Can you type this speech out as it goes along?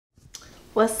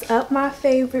What's up, my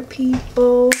favorite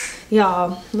people?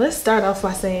 Y'all, let's start off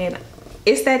by saying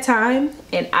it's that time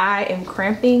and I am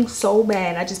cramping so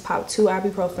bad. I just popped 2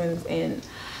 ibuprofens and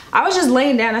I was just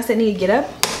laying down. I said, need to get up.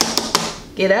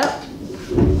 Get up.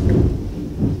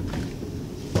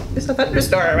 It's a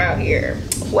thunderstorm out here.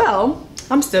 Well,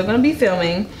 I'm still gonna be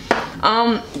filming.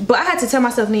 But I had to tell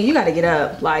myself, you gotta get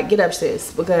up. Like, get up,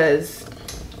 sis, because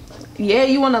yeah,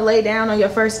 you wanna lay down on your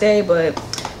first day, but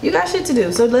you got shit to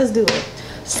do, so let's do it.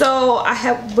 So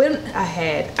I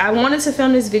wanted to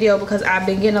film this video because I've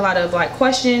been getting a lot of like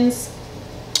questions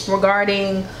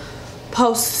regarding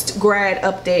post-grad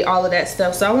update, all of that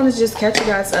stuff. So I want to just catch you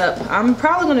guys up. I'm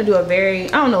probably going to do I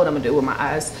don't know what I'm gonna do with my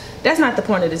eyes. That's not the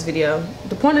point of this video.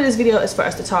 The point of this video is for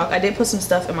us to talk. I did put some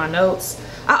stuff in my notes.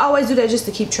 I always do that just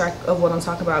to keep track of what I'm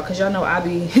talking about, because y'all know I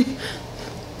be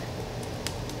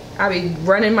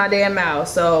running my damn mouth.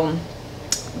 So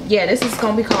yeah, this is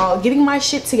gonna be called getting my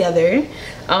shit together.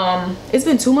 It's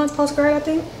been 2 months post-grad. I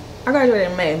think I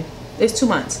graduated in May. It's 2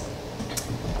 months.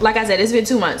 Like I said, it's been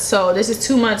 2 months, so this is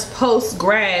 2 months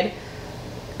post-grad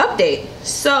update.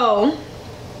 So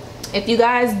if you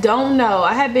guys don't know,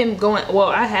 I have been going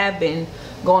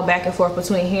back and forth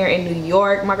between here and New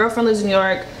York. My girlfriend lives in New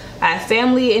York. I have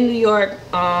family in New York.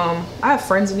 I have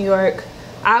friends in New York.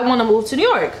 I want to move to New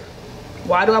York.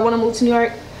 Why do I want to move to New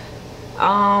York?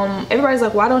 Everybody's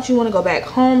like, why don't you want to go back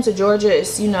home to Georgia?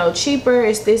 It's, you know, cheaper.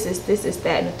 It's this, it's this, it's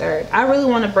that, and the third. I really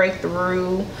want to break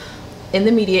through in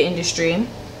the media industry.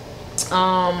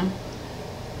 And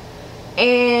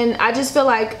I just feel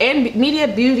like, and media,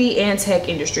 beauty, and tech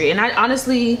industry. And I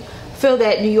honestly feel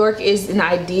that New York is an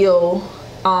ideal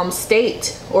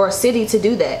state or city to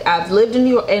do that. I've lived in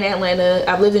New York, in Atlanta.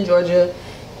 I've lived in Georgia,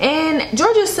 and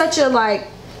Georgia is such a, like,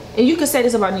 and you could say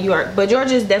this about New York, but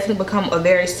Georgia has definitely become a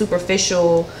very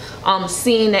superficial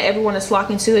scene that everyone is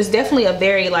flocking to. It's definitely a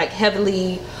very like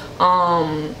heavily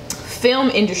film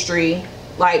industry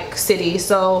like city.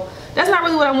 So that's not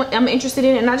really what I'm interested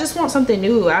in, and I just want something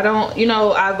new. I don't, you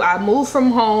know, I moved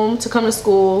from home to come to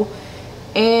school,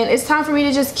 and it's time for me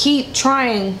to just keep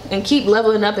trying and keep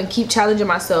leveling up and keep challenging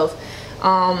myself.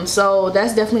 So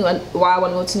that's definitely why I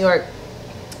want to move to New York.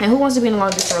 And who wants to be in a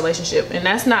long distance relationship? And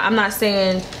that's not, I'm not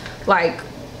saying like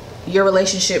your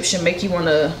relationship should make you want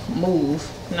to move.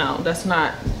 No, that's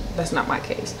not my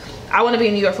case. I want to be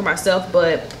in New York for myself,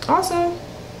 but also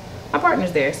my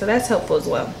partner's there, so that's helpful as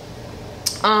well.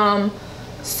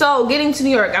 So getting to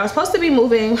New York, I was supposed to be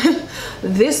moving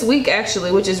this week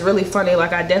actually, which is really funny.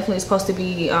 Like, I definitely supposed to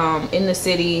be in the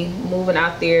city, moving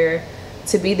out there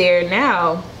to be there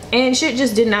now, and shit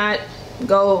just did not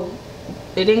go.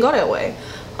 It didn't go that way.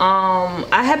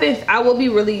 I will be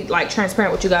really like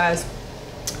transparent with you guys,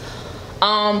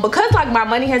 because like my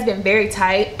money has been very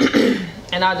tight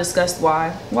and I'll discuss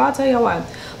why. Well, I'll tell you why.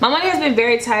 My money has been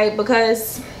very tight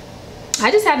because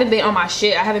I just haven't been on my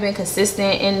shit. I haven't been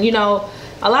consistent, and you know,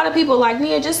 a lot of people like,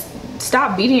 Nia, just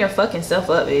stop beating your fucking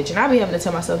self up, bitch. And I be having to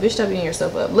tell myself, bitch, stop beating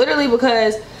yourself up, literally,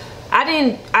 because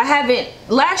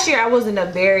last year I was in a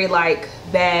very like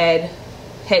bad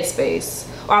headspace,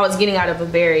 or I was getting out of a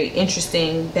very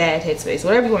interesting bad headspace,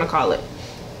 whatever you want to call it,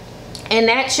 and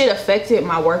that shit affected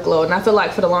my workload. And I feel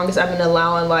like for the longest I've been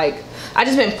allowing, like, I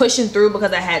just been pushing through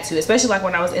because I had to, especially like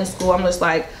when I was in school.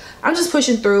 I'm just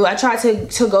pushing through. I tried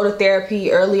to go to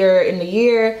therapy earlier in the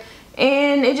year,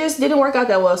 and it just didn't work out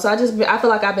that well. So I feel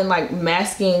like I've been like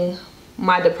masking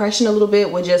my depression a little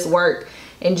bit with just work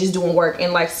and just doing work.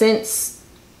 And like, since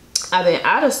I've been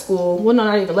out of school, well, no,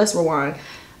 not even, let's rewind.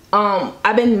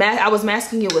 I was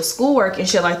masking it with schoolwork and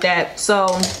shit like that. So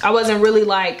I wasn't really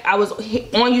like, I was on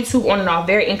YouTube on and off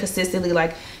very inconsistently,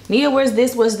 like, Nia, where's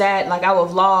this, where's that? Like, I would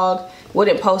vlog,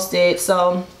 wouldn't post it.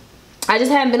 So I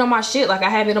just haven't been on my shit. Like, I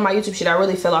haven't been on my YouTube shit. I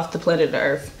really fell off the planet of the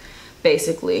earth,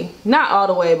 basically. Not all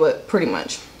the way, but pretty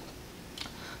much.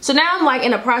 So now I'm like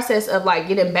in the process of like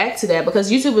getting back to that, because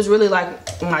YouTube is really like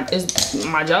it's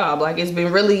my job. Like, it's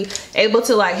been really able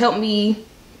to like help me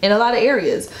in a lot of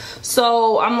areas.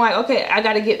 So I'm like, okay, I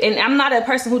gotta get, and I'm not a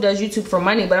person who does YouTube for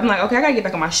money, but I'm like, okay, I gotta get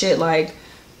back on my shit. Like,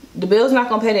 the bills not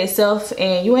gonna pay themselves,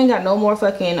 and you ain't got no more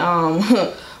fucking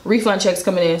refund checks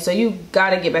coming in, so you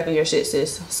gotta get back on your shit,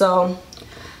 sis. So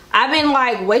I've been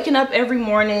like waking up every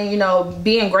morning, you know,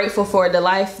 being grateful for the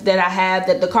life that I have,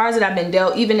 that the cards that I've been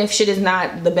dealt, even if shit is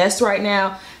not the best right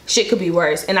now, shit could be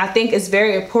worse. And I think it's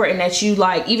very important that you,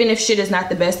 like, even if shit is not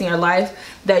the best in your life,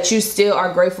 that you still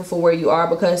are grateful for where you are,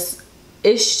 because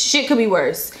shit could be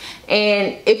worse.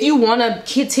 And if you want to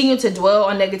continue to dwell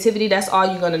on negativity, that's all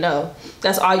you're gonna know.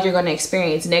 That's all you're gonna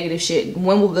experience, negative shit.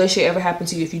 When will good shit ever happen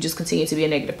to you if you just continue to be a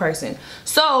negative person?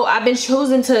 So I've been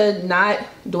choosing to not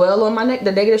dwell on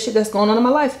the negative shit that's going on in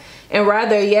my life, and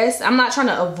rather, yes, I'm not trying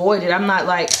to avoid it. I'm not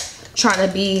like trying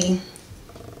to be,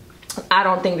 I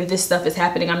don't think that this stuff is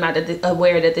happening. I'm not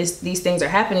aware that these things are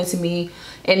happening to me,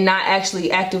 and not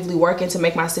actually actively working to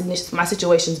make my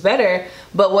situations better.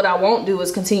 But what I won't do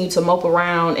is continue to mope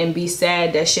around and be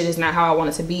sad that shit is not how I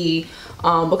want it to be,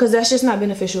 because that's just not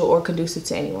beneficial or conducive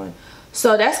to anyone.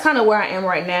 So that's kind of where I am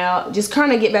right now. Just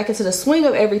kind of get back into the swing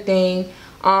of everything,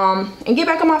 and get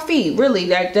back on my feet. Really,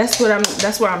 that's what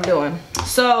I'm doing.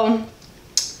 So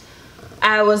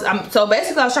so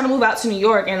basically I was trying to move out to New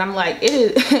York, and I'm like,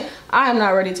 I am not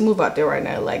ready to move out there right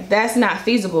now. Like, that's not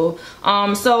feasible.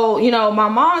 So, you know, my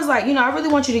mom's like, you know, I really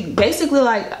want you to, basically,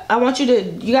 like, I want you to,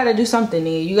 you got to do something.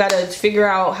 You got to figure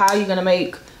out how you're going to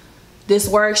make this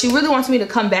work. She really wants me to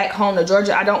come back home to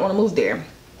Georgia. I don't want to move there.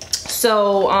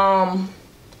 So,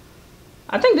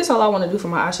 I think this is all I want to do for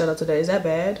my eyeshadow today. Is that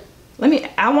bad?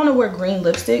 I want to wear green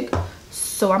lipstick,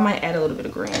 so I might add a little bit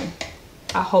of green.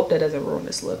 I hope that doesn't ruin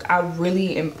this look. I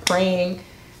really am praying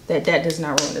that does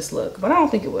not ruin this look, but I don't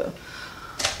think it will.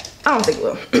 I don't think it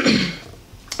will.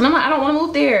 And I'm like, I don't want to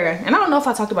move there. And I don't know if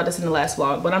I talked about this in the last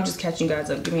vlog, but I'm just catching you guys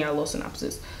up, giving y'all a little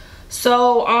synopsis.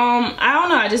 So I don't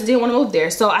know, I just didn't want to move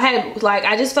there. So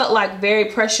I just felt like very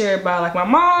pressured by like my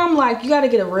mom, like, you got to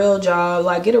get a real job,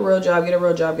 like get a real job, get a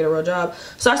real job, get a real job.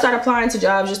 So I started applying to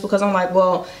jobs just because I'm like,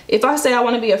 well, if I say I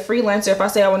want to be a freelancer, if I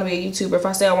say I want to be a YouTuber, if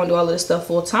I say I want to do all of this stuff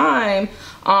full time,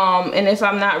 and if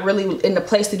I'm not really in the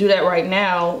place to do that right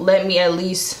now, let me at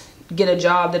least get a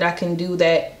job that I can do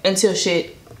that until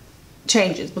shit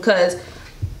changes, because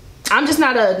I'm just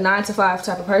not a 9-to-5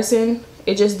 type of person.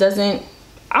 It just doesn't,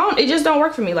 it just don't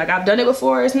work for me. Like, I've done it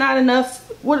before. It's not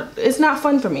enough. It's not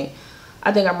fun for me.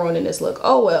 I think I'm ruining this look.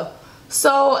 Oh well.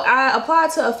 So I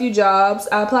applied to a few jobs.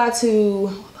 I applied to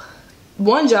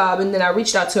one job, and then I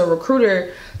reached out to a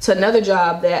recruiter to another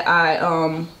job that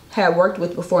I had worked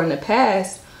with before in the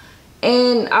past.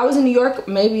 And I was in New York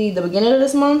maybe the beginning of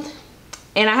this month,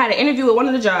 and I had an interview with one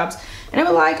of the jobs, and they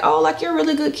were like, oh, like, you're a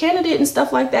really good candidate and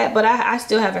stuff like that, but I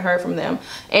still haven't heard from them.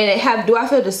 And do I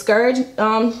feel discouraged?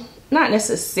 Not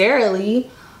necessarily.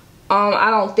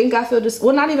 I don't think I feel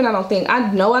well, not even I don't think,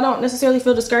 I know I don't necessarily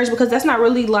feel discouraged, because that's not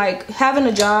really, like, having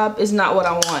a job is not what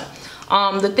I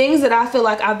want. The things that I feel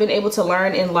like I've been able to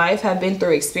learn in life have been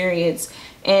through experience.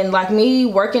 And like me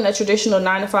working a traditional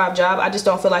 9-to-5 job, I just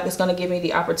don't feel like it's going to give me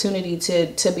the opportunity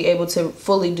to be able to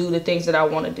fully do the things that I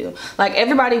want to do. Like,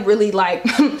 everybody really like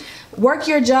work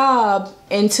your job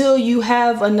until you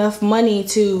have enough money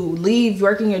to leave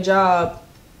working your job.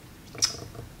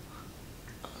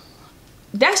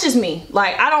 That's just me.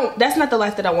 Like, that's not the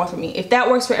life that I want for me. If that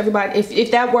works for everybody,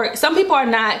 if that works, some people are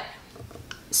not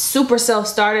super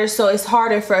self-starters, so it's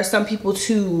harder for some people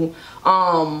to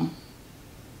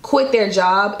quit their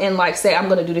job and like say, I'm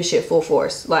gonna do this shit full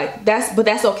force. Like, but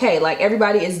that's okay. Like,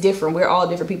 everybody is different. We're all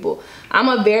different people. I'm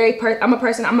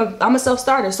a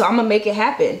self-starter, so I'm gonna make it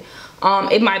happen.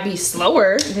 It might be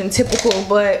slower than typical,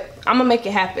 but I'm gonna make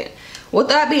it happen. With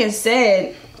that being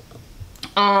said,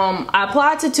 I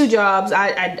applied to 2 jobs.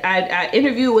 I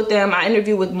interviewed with them. I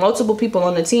interviewed with multiple people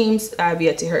on the teams. I've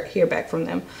yet to hear back from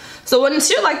them. So when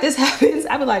shit like this happens,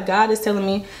 I be like, God is telling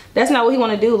me that's not what he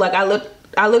want to do. Like,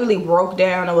 I literally broke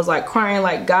down. I was like crying,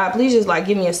 like, God, please just like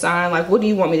give me a sign. Like, what do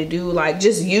you want me to do? Like,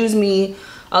 just use me.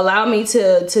 Allow me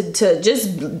to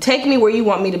just take me where you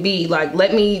want me to be. Like,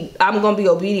 I'm gonna be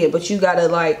obedient, but you gotta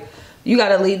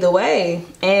lead the way.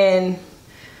 And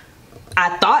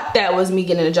I thought that was me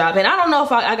getting a job, and I don't know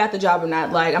if I got the job or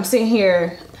not. Like, I'm sitting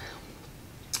here,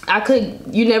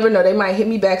 you never know, they might hit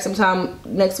me back sometime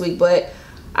next week, but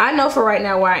I know for right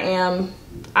now where I am,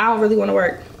 I don't really want to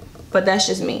work, but that's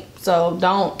just me. So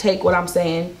don't take what I'm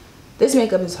saying. This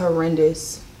makeup is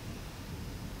horrendous.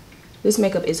 This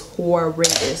makeup is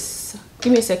horrendous.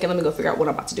 Give me a second, let me go figure out what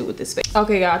I'm about to do with this face.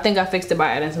 Okay, y'all, I think I fixed it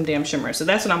by adding some damn shimmer, so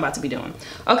that's what I'm about to be doing.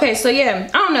 Okay, so yeah,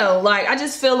 I don't know, like, I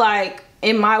just feel like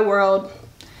in my world,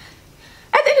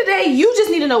 at the end of the day, you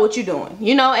just need to know what you're doing,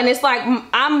 you know? And it's like,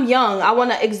 I'm young. I want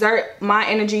to exert my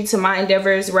energy to my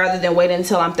endeavors rather than wait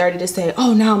until I'm 30 to say,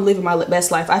 oh, now I'm living my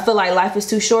best life. I feel like life is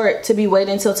too short to be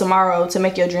waiting until tomorrow to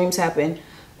make your dreams happen.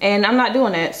 And I'm not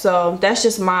doing that. So that's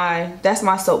just that's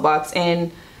my soapbox.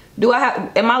 And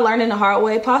am I learning the hard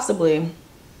way? Possibly.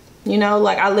 You know,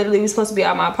 like, I literally was supposed to be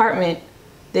out of my apartment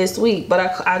this week, but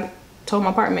I told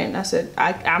my apartment, I said,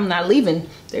 I'm not leaving.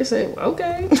 They said,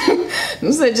 okay.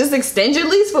 I said, just extend your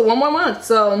lease for 1 more month.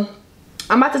 So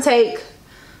I'm about to take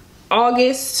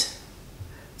August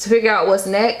to figure out what's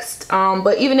next.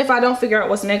 But even if I don't figure out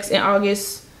what's next in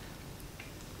August,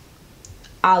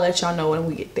 I'll let y'all know when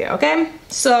we get there, okay?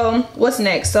 So what's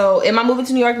next? So am I moving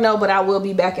to New York? No, but I will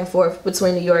be back and forth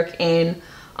between New York and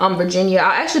Virginia.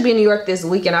 I'll actually be in New York this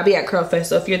weekend. I'll be at Curl Fest,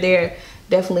 so if you're there,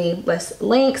 definitely let's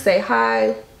link, say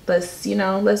hi. Let's, you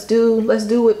know, let's do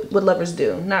what lovers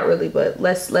do. Not really, but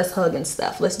let's hug and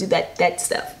stuff. Let's do that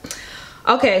stuff.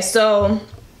 Okay, so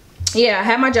yeah, I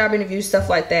had my job interview, stuff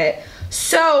like that.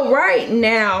 So right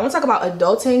now, I want to talk about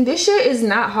adulting. This shit is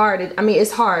not hard. I mean,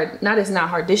 it's hard. It's not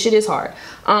hard. This shit is hard.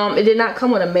 It did not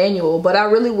come with a manual, but I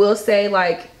really will say,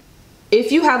 like,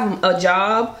 if you have a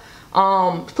job,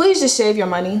 please just save your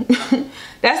money.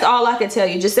 That's all I can tell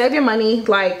you. Just save your money.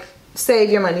 Like, save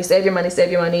your money, save your money, save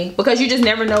your money, because you just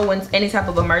never know when any type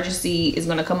of emergency is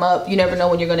going to come up. You never know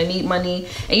when you're going to need money,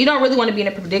 and you don't really want to be in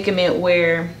a predicament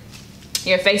where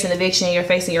you're facing eviction, you're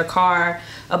facing your car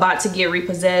about to get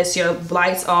repossessed, your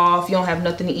lights off, you don't have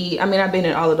nothing to eat. I mean, I've been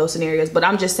in all of those scenarios, but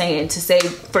I'm just saying to say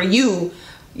for you,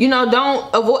 you know,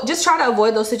 just try to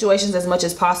avoid those situations as much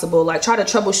as possible. Like, try to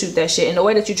troubleshoot that shit. And the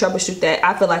way that you troubleshoot that,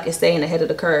 I feel like, is staying ahead of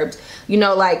the curves. You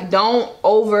know, like, don't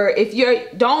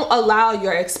allow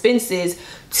your expenses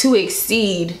to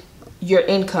exceed your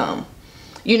income.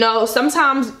 You know,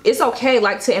 sometimes it's okay,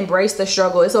 like, to embrace the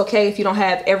struggle. It's okay if you don't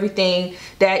have everything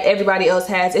that everybody else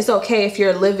has. It's okay if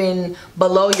you're living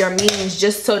below your means,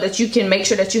 just so that you can make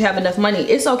sure that you have enough money.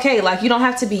 It's okay. Like, you don't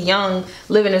have to be young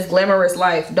living this glamorous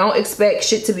life. Don't expect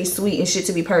shit to be sweet and shit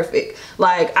to be perfect.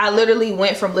 Like, I literally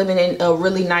went from living in a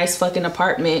really nice fucking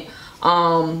apartment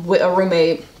with a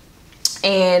roommate,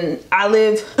 and I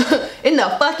live in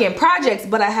the fucking projects,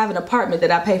 but I have an apartment that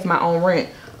I pay for my own rent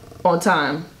on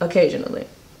time occasionally.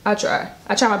 I try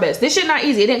my best. This shit not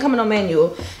easy. It didn't come in no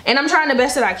manual, and I'm trying the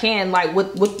best that I can, like,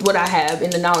 with what I have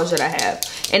and the knowledge that I have.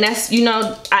 And that's, you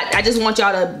know, I just want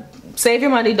y'all to save your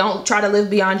money. Don't try to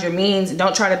live beyond your means.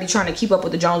 Don't try to be trying to keep up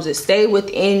with the Joneses. Stay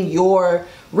within your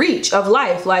reach of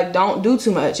life. Like, don't do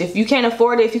too much. If you can't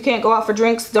afford it, if you can't go out for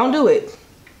drinks, don't do it.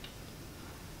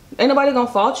 Ain't nobody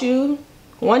gonna fault you.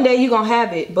 One day you gonna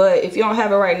have it, but if you don't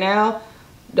have it right now,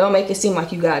 don't make it seem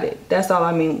like you got it. That's all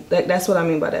I mean. That's what I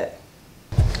mean by that.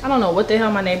 I don't know what the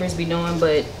hell my neighbors be doing,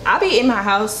 but I be in my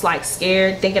house, like,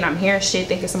 scared, thinking I'm hearing shit,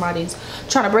 thinking somebody's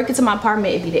trying to break into my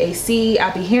apartment. It be the AC. I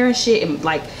be hearing shit, and,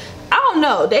 like, I don't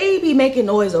know. They be making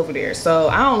noise over there, so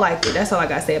I don't like it. That's all I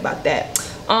gotta say about that.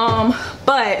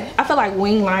 But I feel like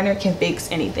wing liner can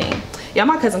fix anything. Yeah,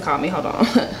 my cousin called me. Hold on.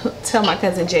 Tell my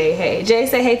cousin Jay, hey. Jay,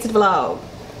 say hey to the vlog.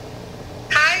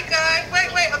 Hi guys.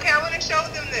 Wait. Okay, I want to show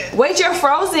them this. Wait, you're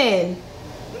frozen.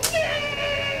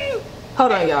 No.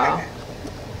 Hold on, y'all.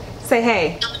 Say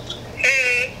hey.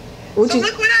 Hey. Look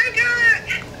what I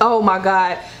got. Oh my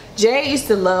God. Jay used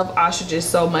to love ostriches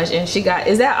so much, and she got,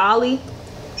 is that Ollie?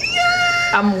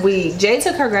 Yeah. I'm weak. Jay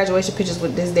took her graduation pictures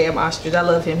with this damn ostrich. I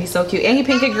love him. He's so cute. And he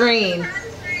pink and green.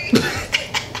 He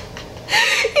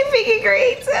pink and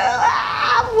green too.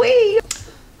 I'm weak.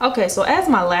 Okay, so as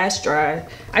my lash dry,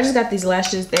 I just got these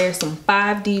lashes. There's some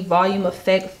 5D volume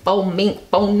effect faux mink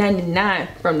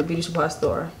 $4.99 from the beauty supply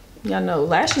store. Y'all know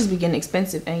lashes be getting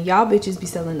expensive, and y'all bitches be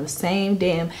selling the same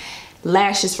damn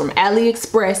lashes from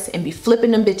AliExpress and be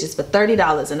flipping them bitches for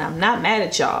 $30. And I'm not mad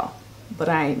at y'all, but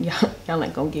y'all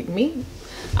ain't gonna get me.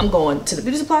 I'm going to the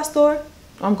beauty supply store.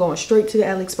 I'm going straight to the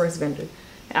AliExpress vendor.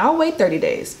 And I'll wait 30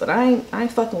 days, but I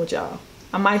ain't fucking with y'all.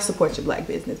 I might support your black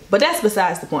business, but that's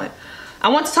besides the point. I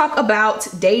want to talk about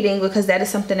dating, because that is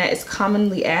something that is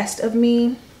commonly asked of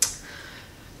me.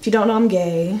 If you don't know, I'm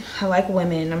gay. I like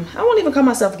women. I won't even call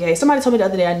myself gay. Somebody told me the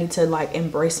other day I need to, like,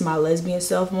 embrace my lesbian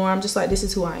self more. I'm just like, this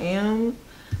is who I am.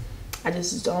 I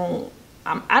just don't.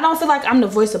 I don't feel like I'm the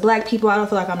voice of black people. I don't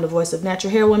feel like I'm the voice of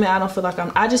natural hair women. I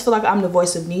just feel like I'm the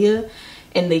voice of Nia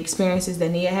and the experiences that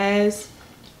Nia has.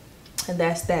 And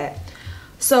that's that.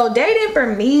 So dating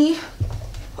for me,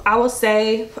 I would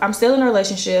say I'm still in a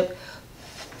relationship.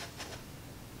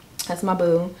 That's my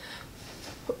boo.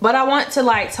 But I want to,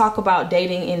 like, talk about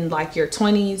dating in, like, your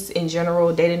 20s in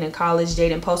general, dating in college,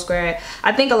 dating post-grad.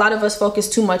 I think a lot of us focus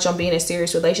too much on being in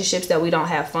serious relationships that we don't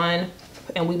have fun,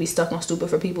 and we be stuck on stupid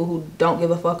for people who don't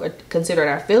give a fuck or consider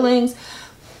our feelings.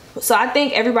 So I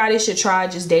think everybody should try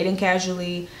just dating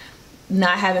casually,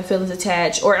 not having feelings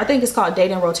attached, or I think it's called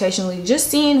dating rotationally, just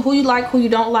seeing who you like, who you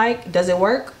don't like. Does it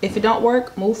work? If it don't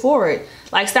work, move forward.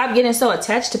 Like, stop getting so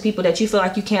attached to people that you feel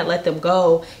like you can't let them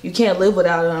go. You can't live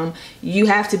without them. You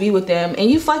have to be with them.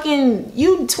 And you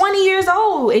 20 years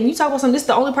old and you talk about something, this is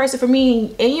the only person for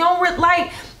me. And you don't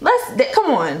like,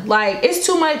 come on. Like, it's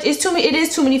too much. It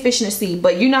is too many fish in the sea.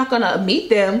 But you're not going to meet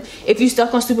them if you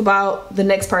stuck on stupid about the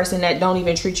next person that don't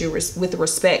even treat you with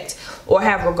respect or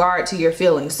have regard to your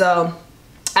feelings. So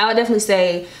I would definitely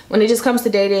say, when it just comes to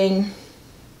dating,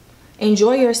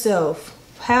 enjoy yourself.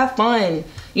 Have fun,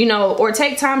 you know, or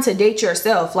take time to date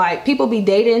yourself. Like, people be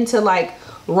dating to like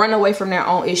run away from their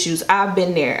own issues. I've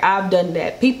been there. I've done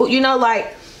that. People, you know,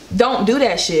 like, don't do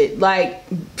that shit. Like,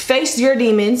 face your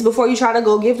demons before you try to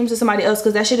go give them to somebody else,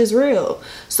 because that shit is real.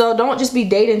 So don't just be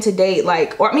dating to date.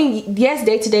 Like, or I mean, yes,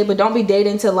 date to date, but don't be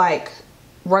dating to like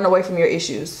run away from your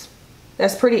issues.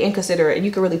 That's pretty inconsiderate, and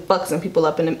you can really fuck some people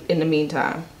up in the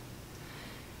meantime.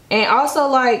 And also,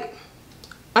 like,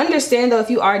 understand though, if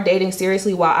you are dating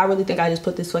seriously, wow, I really think I just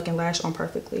put this fucking lash on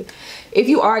perfectly. If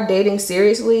you are dating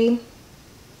seriously,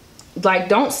 like,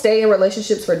 don't stay in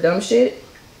relationships for dumb shit.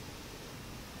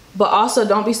 But also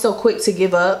don't be so quick to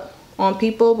give up on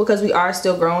people, because we are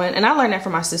still growing. And I learned that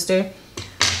from my sister.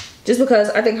 Just because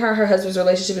I think her and her husband's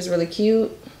relationship is really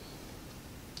cute.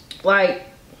 Like,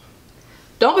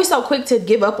 don't be so quick to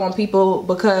give up on people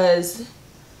because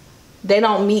they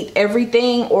don't meet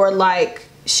everything, or like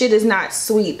shit is not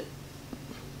sweet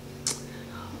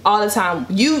all the time.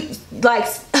 You like,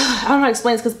 I don't know how to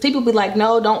explain this, because people be like,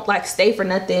 no, don't like stay for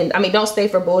nothing. I mean, don't stay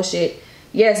for bullshit.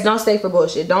 Yes, don't stay for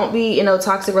bullshit. Don't be in a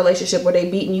toxic relationship where they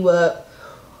beating you up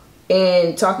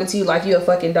and talking to you like you a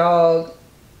fucking dog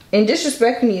and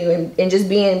disrespecting you and just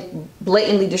being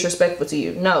blatantly disrespectful to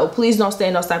you. No, please don't stay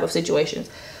in those type of situations.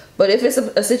 But if it's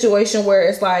a situation where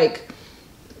it's like,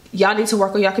 y'all need to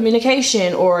work on your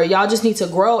communication, or y'all just need to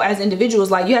grow as individuals,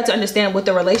 like, you have to understand with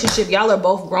the relationship, y'all are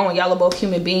both growing, y'all are both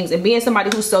human beings, and being somebody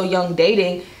who's so young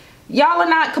dating, y'all are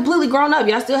not completely grown up.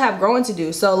 Y'all still have growing to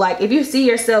do. So like, if you see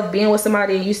yourself being with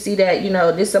somebody and you see that, you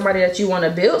know, this is somebody that you want to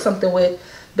build something with,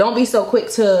 don't be so quick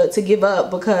to give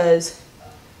up, because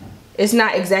it's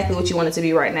not exactly what you want it to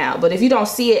be right now. But if you don't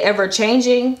see it ever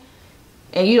changing,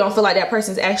 and you don't feel like that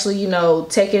person's actually, you know,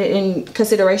 taking in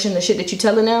consideration the shit that you're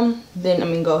telling them, then, I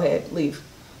mean, go ahead, leave.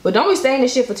 But don't be staying in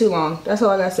this shit for too long. That's all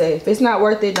I gotta say. If it's not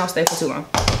worth it, don't stay for too long.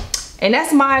 And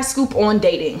that's my scoop on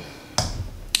dating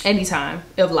any time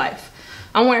of life.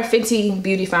 I'm wearing Fenty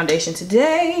Beauty Foundation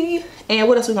today. And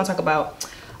what else we gonna talk about?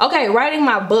 Okay, writing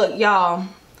my book, y'all.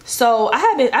 So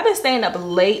I've been staying up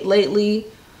late lately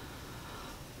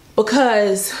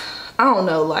because, I don't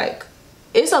know, like,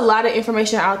 it's a lot of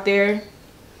information out there.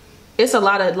 It's a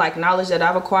lot of like knowledge that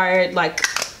I've acquired, like,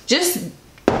 just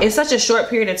in such a short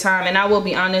period of time. And I will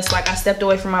be honest, like, I stepped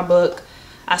away from my book.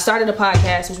 I started a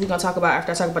podcast, which we're gonna talk about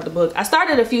after I talk about the book. I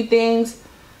started a few things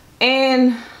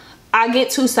and I get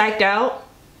too psyched out.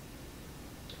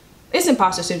 It's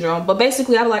imposter syndrome, but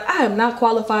basically I'm like, I am not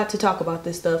qualified to talk about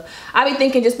this stuff. I be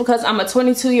thinking just because I'm a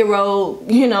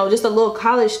 22-year-old, you know, just a little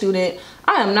college student,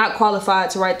 I am not qualified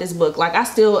to write this book. Like,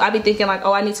 I be thinking like,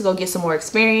 oh, I need to go get some more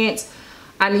experience.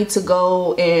 I need to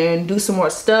go and do some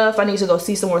more stuff. I need to go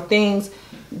see some more things.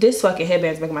 This fucking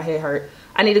headband's making my head hurt.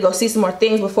 I need to go see some more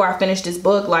things before I finish this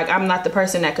book. Like, I'm not the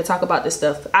person that could talk about this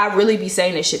stuff. I really be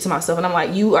saying this shit to myself, and I'm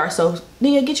like, you are so,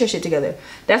 nigga, get your shit together.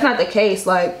 That's not the case.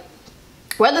 Like,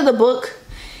 whether the book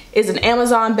is an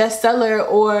Amazon bestseller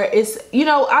or it's, you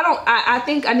know, I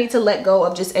think I need to let go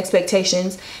of just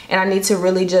expectations, and I need to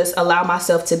really just allow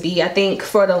myself to be. I think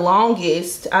for the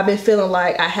longest, I've been feeling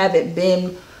like I haven't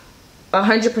been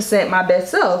 100% my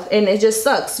best self, and it just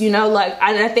sucks, you know. Like,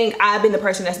 I think I've been the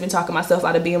person that's been talking myself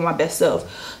out of being my best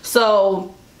self.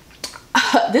 So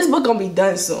this book gonna be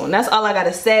done soon. That's all I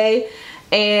gotta say,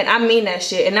 and I mean that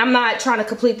shit. And I'm not trying to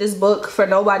complete this book for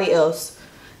nobody else.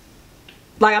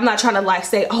 Like, I'm not trying to like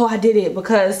say, oh, I did it,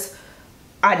 because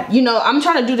you know, I'm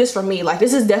trying to do this for me. Like,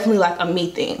 this is definitely like a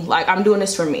me thing. Like, I'm doing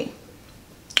this for me.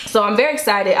 So I'm very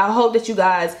excited. I hope that you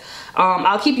guys,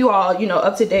 I'll keep you all, you know,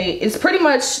 up to date. It's pretty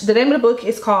much, the name of the book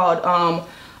is called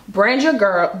Brand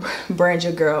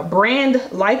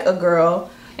Like a Girl.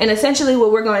 And essentially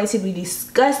what we're going to be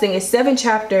discussing is 7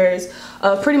 chapters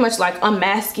of pretty much like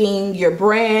unmasking your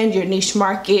brand, your niche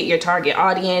market, your target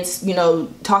audience, you know,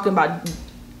 talking about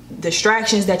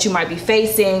distractions that you might be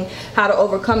facing, how to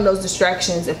overcome those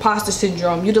distractions, imposter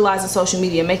syndrome, utilizing social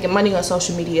media, making money on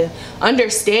social media,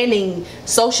 understanding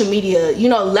social media, you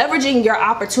know, leveraging your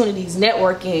opportunities,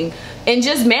 networking, and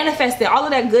just manifesting, all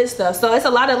of that good stuff. So it's a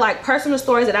lot of like personal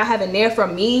stories that I have in there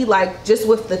from me, like just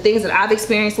with the things that I've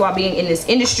experienced while being in this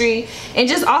industry, and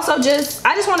just also just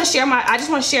I just want to share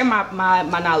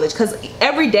my knowledge, because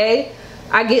every day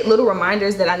I get little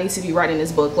reminders that I need to be writing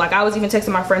this book. Like I was even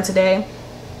texting my friend today.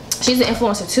 She's an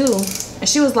influencer too, and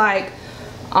she was like,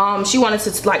 she wanted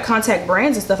to like contact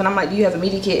brands and stuff, and I'm like, do you have a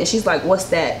media kit? And she's like, what's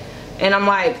that? And I'm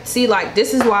like, see, like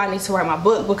this is why I need to write my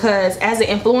book, because as an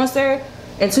influencer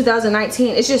in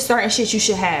 2019, it's just certain shit you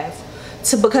should have.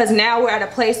 Because now we're at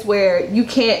a place where you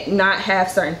can't not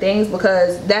have certain things,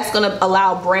 because that's gonna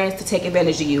allow brands to take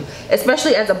advantage of you.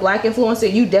 Especially as a black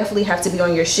influencer, you definitely have to be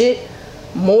on your shit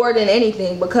more than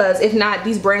anything, because if not,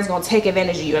 these brands gonna take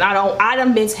advantage of you. And I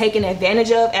done been taken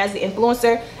advantage of as the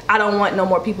influencer. I don't want no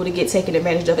more people to get taken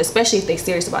advantage of, especially if they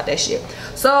serious about that shit.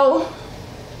 So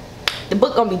the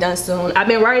book gonna be done soon. I've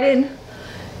been writing,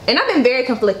 and I've been very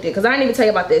conflicted, because I didn't even tell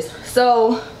you about this.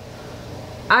 So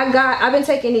I've been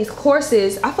taking these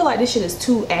courses. I feel like this shit is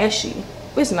too ashy.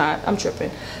 It's not, I'm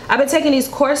tripping. I've been taking these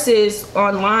courses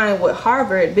online with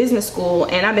Harvard Business School,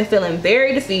 and I've been feeling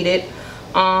very defeated.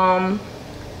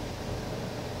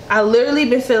 I literally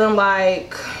been feeling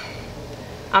like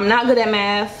I'm not good at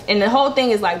math, and the whole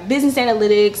thing is like business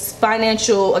analytics,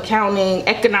 financial accounting,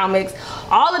 economics,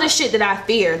 all of the shit that I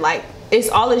fear. Like it's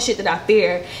all of the shit that I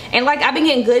fear. And like I've been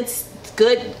getting good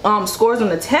scores on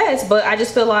the test, but I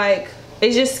just feel like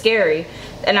it's just scary,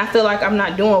 and I feel like I'm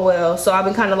not doing well. So I've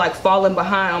been kind of like falling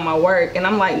behind on my work, and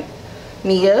I'm like,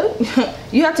 Nia,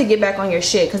 you have to get back on your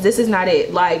shit, because this is not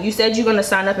it. Like you said you're gonna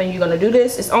sign up and you're gonna do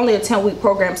this. It's only a 10-week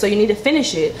program, so you need to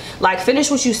finish it. Like finish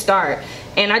what you start.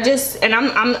 And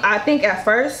I think at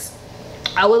first,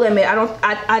 I will admit,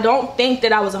 I don't think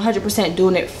that I was 100%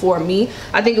 doing it for me.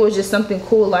 I think it was just something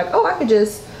cool, like, oh, I could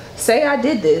just say I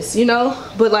did this, you know.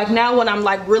 But like now, when I'm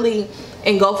like really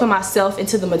engulfing myself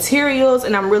into the materials,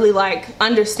 and I'm really like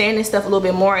understanding stuff a little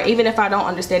bit more, even if I don't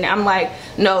understand it, I'm like,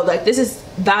 no, like this is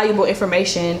valuable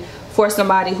information for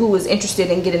somebody who is interested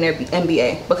in getting their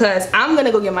MBA, because I'm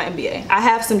gonna go get my MBA. I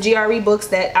have some GRE books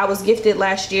that I was gifted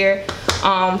last year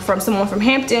from someone from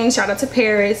Hampton, shout out to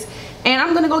Paris, and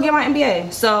I'm gonna go get my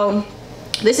MBA. So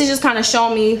this is just kind of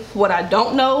showing me what I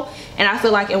don't know, and I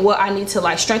feel like, and what I need to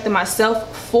like strengthen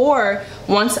myself for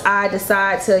once I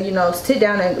decide to, you know, sit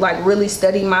down and like really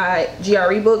study my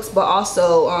GRE books, but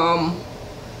also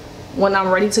when I'm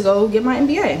ready to go get my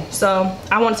MBA. So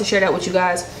I wanted to share that with you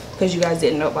guys, because you guys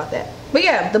didn't know about that. But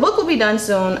yeah, the book will be done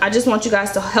soon. I just want you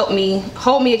guys to help me,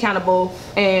 hold me accountable,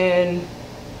 and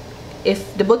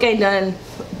if the book ain't done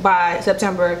by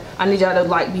September, I need y'all to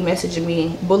like be messaging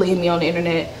me, bullying me on the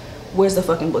internet, where's the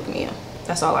fucking book, Mia?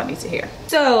 That's all I need to hear.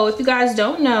 So if you guys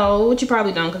don't know, which you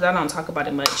probably don't, because I don't talk about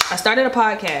it much, I started a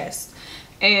podcast,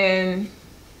 and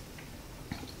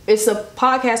it's a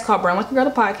podcast called Brown Like a Girl,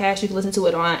 the podcast. You can listen to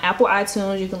it on Apple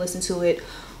iTunes, you can listen to it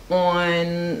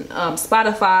on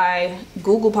Spotify,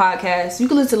 Google Podcasts. You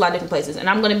can listen to a lot of different places, and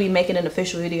I'm going to be making an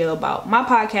official video about my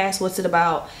podcast, what's it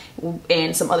about,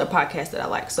 and some other podcasts that I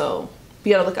like, so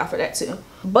be on the lookout for that too.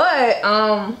 But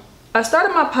I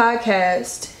started my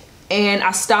podcast and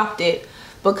I stopped it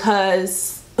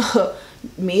because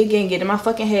me again getting in my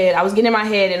fucking head. I was getting in my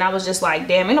head, and I was just like,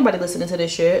 damn, ain't nobody listening to this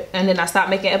shit. And then I stopped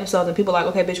making episodes, and people are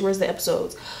like, okay bitch, where's the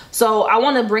episodes? So I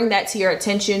want to bring that to your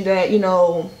attention, that, you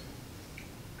know,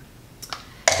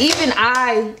 even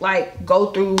I like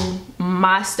go through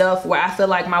my stuff where I feel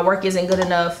like my work isn't good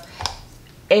enough,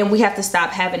 and we have to stop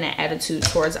having that attitude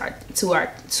towards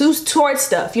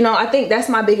stuff. You know, I think that's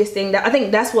my biggest thing. I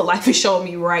think that's what life is showing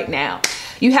me right now.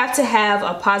 You have to have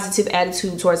a positive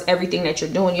attitude towards everything that you're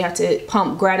doing. You have to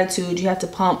pump gratitude. You have to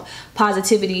pump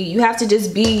positivity. You have to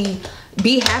just be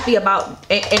happy about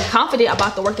and confident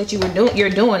about the work that you're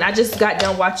doing. I just got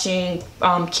done watching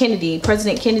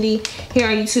President Kennedy here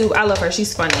on YouTube. I love her.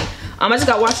 She's funny. I just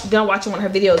got done watching one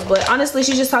of her videos, but honestly,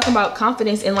 she's just talking about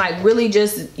confidence and like really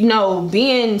just, you know,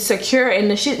 being secure in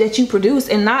the shit that you produce,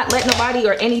 and not let nobody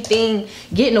or anything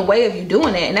get in the way of you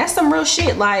doing it. And that's some real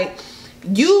shit. Like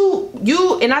you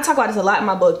and I talk about this a lot in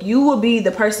my book. You will be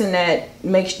the person that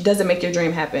doesn't make your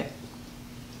dream happen.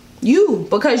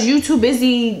 Because you too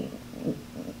busy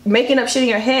making up shit in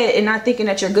your head and not thinking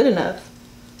that you're good enough.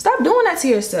 Stop doing that to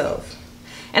yourself.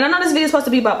 And I know this video is supposed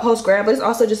to be about post-grad, but it's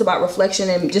also just about reflection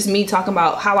and just me talking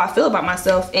about how I feel about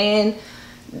myself. And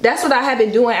that's what I have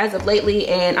been doing as of lately,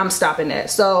 and I'm stopping that.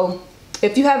 So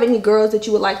if you have any girls that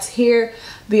you would like to hear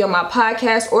be on my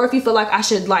podcast, or if you feel like I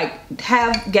should like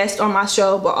have guests on my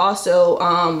show, but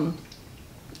also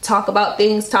talk about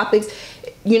topics,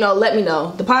 you know, let me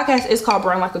know. The podcast is called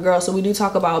Brand Like a Girl, so we do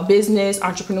talk about business,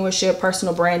 entrepreneurship,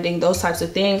 personal branding, those types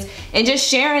of things, and just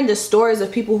sharing the stories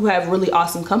of people who have really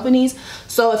awesome companies.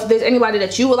 So if there's anybody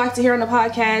that you would like to hear on the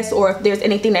podcast, or if there's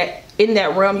anything that in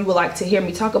that realm you would like to hear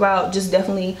me talk about, just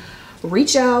definitely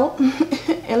reach out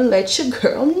and let your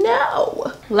girl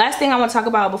know. Last thing I want to talk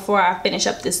about before I finish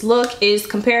up this look is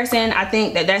comparison. I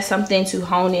think that that's something to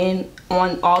hone in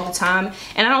on all the time,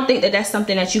 and I don't think that that's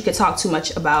something that you could talk too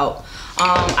much about.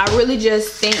 I really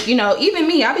just think, you know, even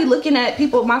me, I be looking at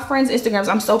people, my friends' Instagrams.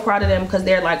 I'm so proud of them because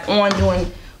they're like on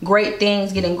doing great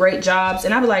things, getting great jobs,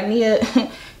 and I be like, Nia,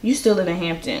 you still live in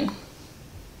Hampton.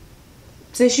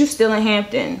 Sis, you still in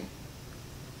Hampton.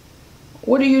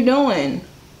 What are you doing?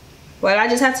 But I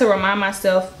just have to remind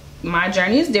myself my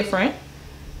journey is different,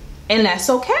 and that's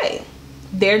okay.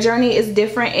 Their journey is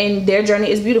different, and their journey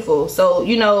is beautiful. So,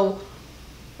 you know,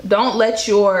 don't let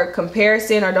your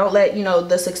comparison, or don't let, you know,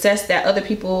 the success that other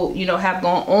people, you know, have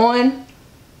gone on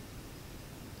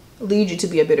lead you to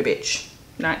be a bitter bitch.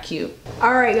 Not cute.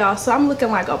 All right, y'all, so I'm looking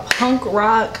like a punk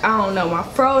rock. I don't know, my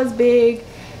fro is big,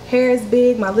 hair is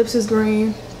big, my lips is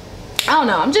green. I don't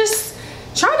know, I'm just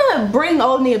trying to bring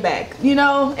old Nia back, you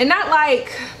know, and not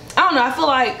like, I don't know, I feel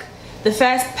like the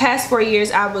past 4 years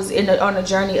I was on a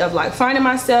journey of like finding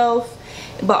myself,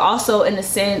 but also in a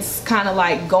sense kind of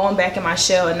like going back in my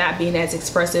shell and not being as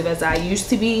expressive as I used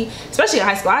to be. Especially in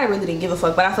high school, I really didn't give a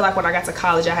fuck, but I feel like when I got to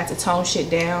college I had to tone shit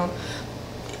down.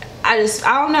 I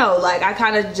don't know, like I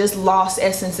kind of just lost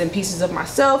essence and pieces of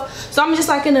myself. So I'm just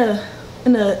like in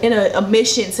a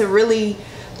mission to really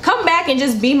come back and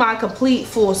just be my complete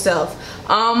full self.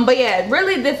 But yeah,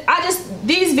 really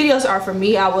these videos are for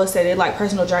me. I will say they're like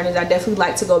personal journeys. I definitely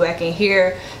like to go back and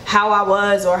hear how I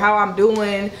was or how I'm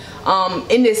doing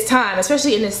in this time,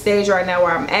 especially in this stage right now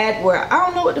where I'm at, where I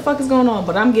don't know what the fuck is going on,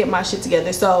 but I'm getting my shit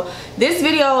together. So this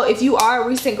video, if you are a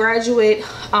recent graduate,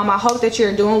 I hope that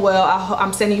you're doing well.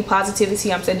 I'm sending you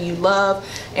positivity, I'm sending you love,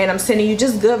 and I'm sending you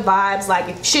just good vibes. Like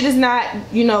if shit is not,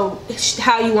 you know,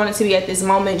 how you want it to be at this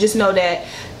moment, just know that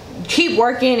keep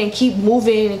working and keep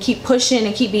moving and keep pushing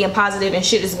and keep being positive, and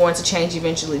shit is going to change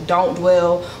eventually. Don't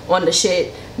dwell on the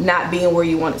shit not being where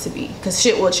you want it to be, because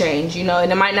shit will change, you know,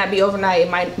 and it might not be overnight, it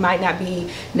might not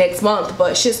be next month,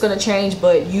 but shit's gonna change.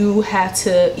 But you have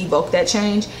to evoke that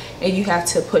change and you have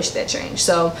to push that change.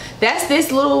 So that's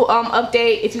this little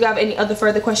update. If you have any other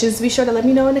further questions, be sure to let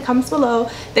me know in the comments below.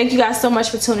 Thank you guys so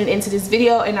much for tuning into this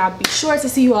video, and I'll be sure to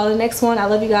see you all in the next one. I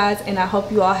love you guys, and I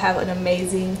hope you all have an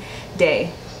amazing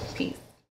day.